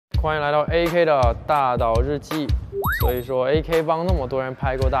欢迎来到 AK 的大岛日记。所以说 AK 帮那么多人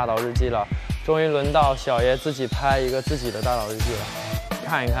拍过大岛日记了，终于轮到小爷自己拍一个自己的大岛日记了。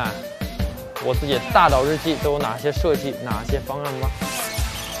看一看我自己的大岛日记都有哪些设计、哪些方案吗？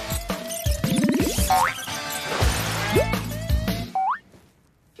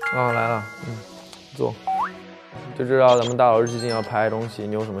啊，来了，坐，就知道咱们大岛日记今天要拍东西，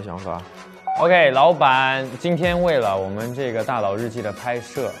你有什么想法？ OK， 老板，今天为了我们这个大岛日记的拍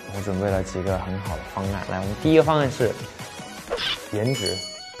摄，我准备了几个很好的方案。来，我们第一个方案是颜值。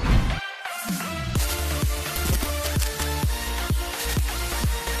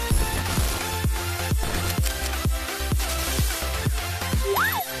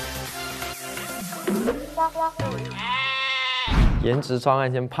颜值方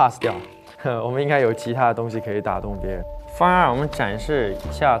案先 pass 掉，我们应该有其他的东西可以打动别人。 方案，我们展示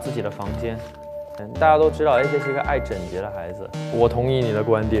一下自己的房间。大家都知道 AK 是一个爱整洁的孩子，我同意你的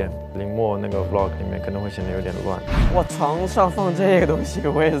观点。林默那个 vlog 里面可能会显得有点乱。哇，床上放这个东西，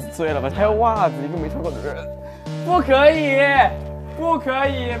我也是醉了吧？还有袜子，一个没穿过的人，不可以，不可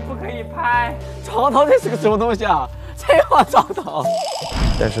以，不可以拍。床头这是个什么东西啊？这换床头。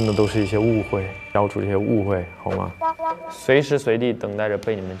但是呢，都是一些误会，消除这些误会，好吗？随时随地等待着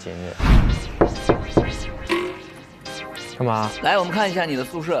被你们检阅。 干嘛？来，我们看一下你的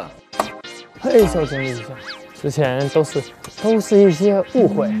宿舍。嘿，小整理一下，之前都是一些误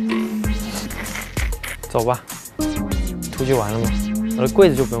会。走吧，出去玩了吗？我的柜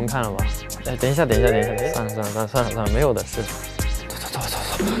子就不用看了吧？哎，等一下，算了，没有的事。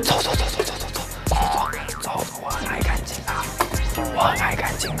走，我很爱干净的，我很爱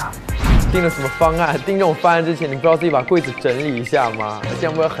干净的。定了什么方案？定这种方案之前，你不知道自己把柜子整理一下吗？这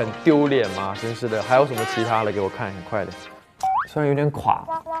样不会很丢脸吗？真是的。还有什么其他的？给我看，很快点。 虽然有点垮，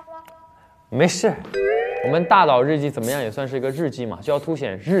没事。我们大岛日记怎么样也算是一个日记嘛，就要凸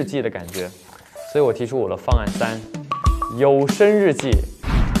显日记的感觉。所以我提出我的方案3：有声日记。AK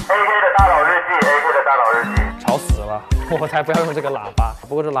的大岛日记 ，AK 的大岛日记。吵死了，我才不要用这个喇叭。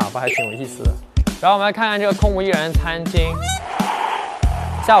不过这喇叭还挺有意思的。然后我们来看看这个空无一人的餐厅。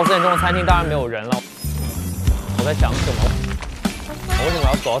下午4点钟的餐厅当然没有人了。我在想什么？我为什么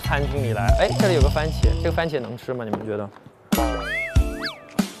要走到餐厅里来？哎，这里有个番茄，这个番茄能吃吗？你们觉得？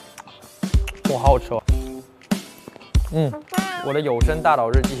 哇，好好吃哦！我的有声大岛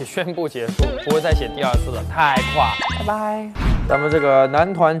日记宣布结束，不会再写第2次了，太垮！拜拜。咱们这个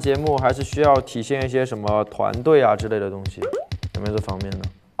男团节目还是需要体现一些什么团队啊之类的东西，有没有这方面的？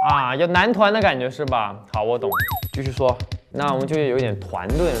啊，有男团的感觉是吧？好，我懂。继续说，那我们就有一点团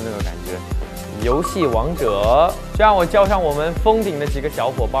队的那个感觉。游戏王者，就让我叫上我们封顶的几个小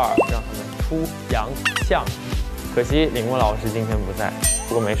伙伴，让他们出洋相。可惜领悟老师今天不在。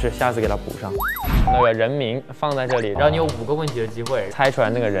 不过没事，下次给他补上。那个人名放在这里，让你有5个问题的机会猜出来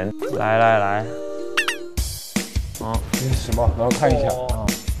那个人。来，这是什么？然后看一下啊，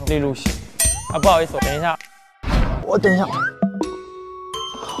利路西。啊，不好意思，等一下，我等一下。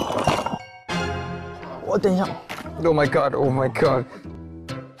Oh my god! Oh my god!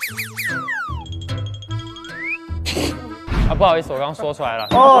 啊，不好意思，我刚刚说出来了。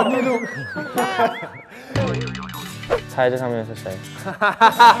哦，利路。猜这上面是谁？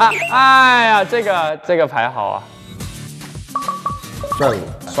哎呀，这个牌好啊。帅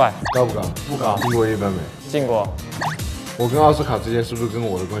不？帅。高不高？不高。进过一般没？进过。我跟奥斯卡之间是不是跟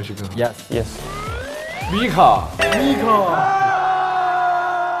我的关系更好 ？Yes。米卡。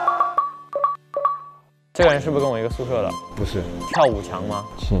这个人是不是跟我一个宿舍的？不是。跳舞强吗？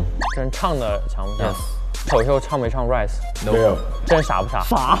是。这人唱的强不强？口秀唱没唱 Rise？ 没有。这人傻不傻？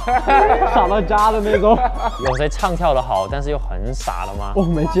傻，傻到家的那种。有谁唱跳的好，但是又很傻的吗？我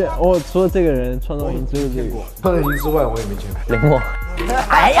没见，我除了这个人，创造营只有这个。创造营之外，我也没见过。林默。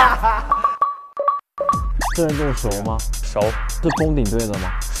哎呀，这人跟我熟吗？熟。是峰顶队的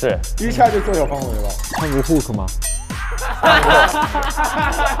吗？是。一下就做小范围了。看过 Hook 吗？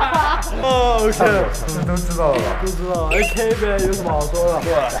哦，是，这都知道了吧？都知道 AK 呗，有什么好说的？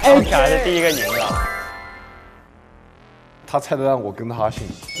对 ，AK 还是第一个赢的。他猜得让我跟他姓。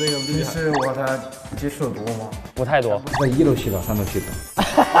这个你是我和他接触的多吗？不太多。在1楼洗澡，3楼洗澡。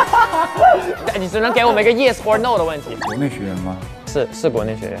你只能给我们一个 yes or no 的问题。国内学员吗？是国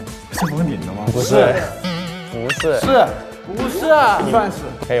内学员。是封顶的吗？不是。不是，算是。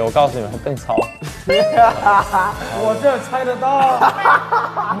可以，我告诉你们，更糙。我这猜得到。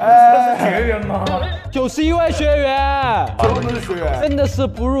这是学员吗？ 91位学员，真的是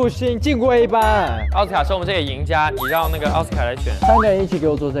不入心，敬贵一班。奥斯卡是我们这个赢家，你让那个奥斯卡来选。3个人一起给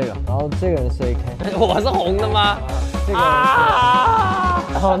我做这个，然后这个人是 AK， 我是红的吗？这个人是，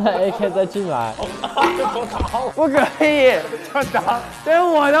然后那 AK 再进来。不可以，对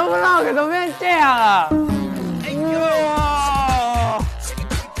我的 vlog 怎么变这样了？哇，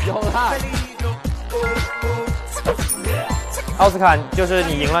有了。奥斯卡就是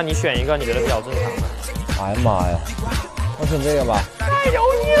你赢了，你选一个你觉得比较正常的。哎呀妈呀，我选这个吧。太油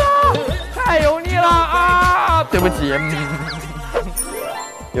腻了，太油腻了啊！对不起。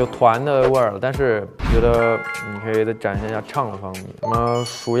有团的味儿了，但是觉得你可以再展现一下唱的方面。什么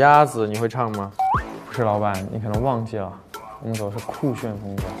数鸭子你会唱吗？不是，老板，你可能忘记了，我们走的是酷炫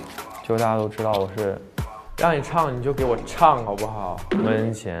风格，就大家都知道我是。让你唱你就给我唱好不好？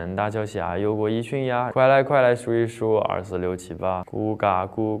门前大桥下游过一群鸭，快来快来数一数，2、4、6、7、8，咕嘎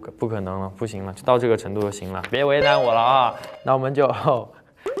咕嘎，不可能了，不行了，就到这个程度就行了，别为难我了啊！那我们就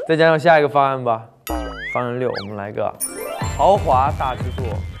再加上下一个方案吧。方案6，我们来个豪华大制作。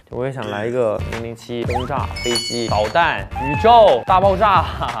我也想来一个007轰炸飞机、导弹、宇宙大爆炸。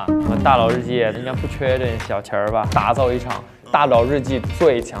我们大佬日记应该不缺点小钱儿吧？打造一场大佬日记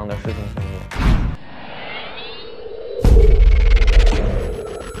最强的视频生意。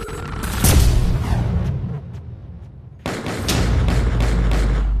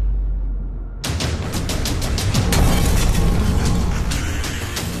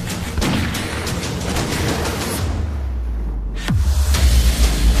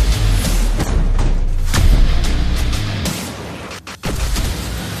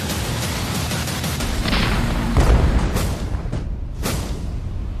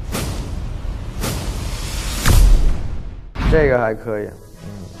这个还可以，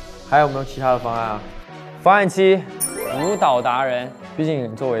还有没有其他的方案啊？方案7，舞蹈达人。毕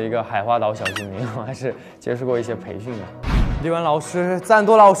竟作为一个海花岛小精灵，我还是接受过一些培训的。李文老师、赞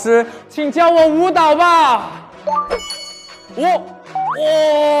多老师，请教我舞蹈吧。来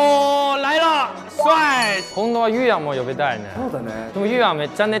了，帅！本当はゆうやんも呼びたいね。そうだね。でもゆうやんめっ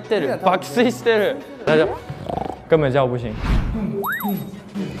ちゃ寝てる、爆睡してる。大家根本叫不醒。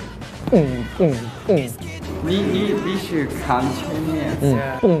你必须看前面。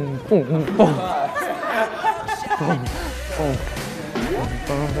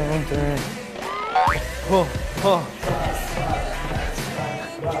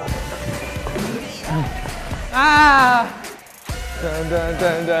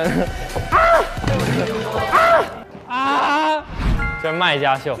啊！这卖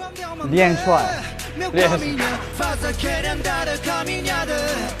家秀，练帅。练。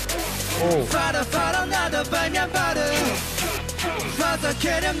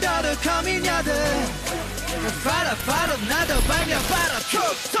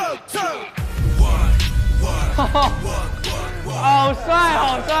好帅，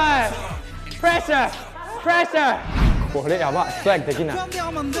好帅 ！Pressure， これやばい、swag できない。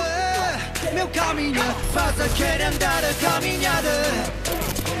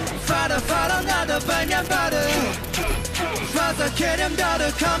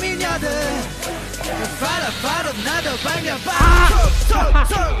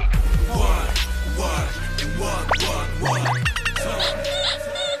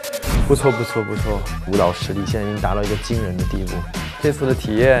不错，舞蹈实力现在已经达到一个惊人的地步。这次的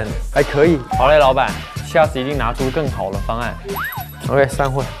体验还可以。好嘞，老板，下次一定拿出更好的方案。OK，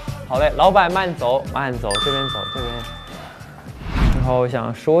 散会。好嘞，老板慢走，这边走，这边。然后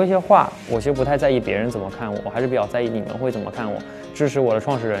想说一些话，我其实不太在意别人怎么看我，我还是比较在意你们会怎么看我。支持我的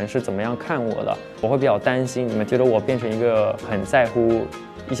创始人是怎么样看我的，我会比较担心你们觉得我变成一个很在乎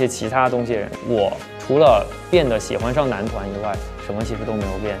一些其他东西的人。我除了变得喜欢上男团以外，什么其实都没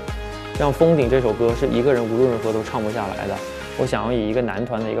有变。像《封顶》这首歌是一个人无论如何都唱不下来的，我想要以一个男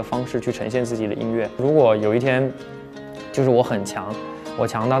团的一个方式去呈现自己的音乐。如果有一天，就是我很强，我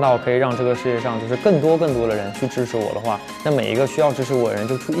强大到可以让这个世界上就是更多的人去支持我的话，那每一个需要支持我的人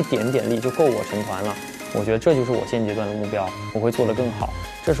就出一点点力就够我成团了。我觉得这就是我现阶段的目标，我会做得更好，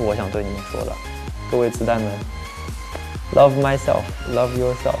这是我想对你们说的。各位子弹们 ，Love myself, love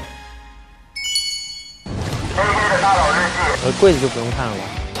yourself。柜子就不用看了吧？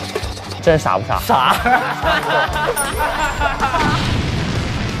这人傻不傻？傻。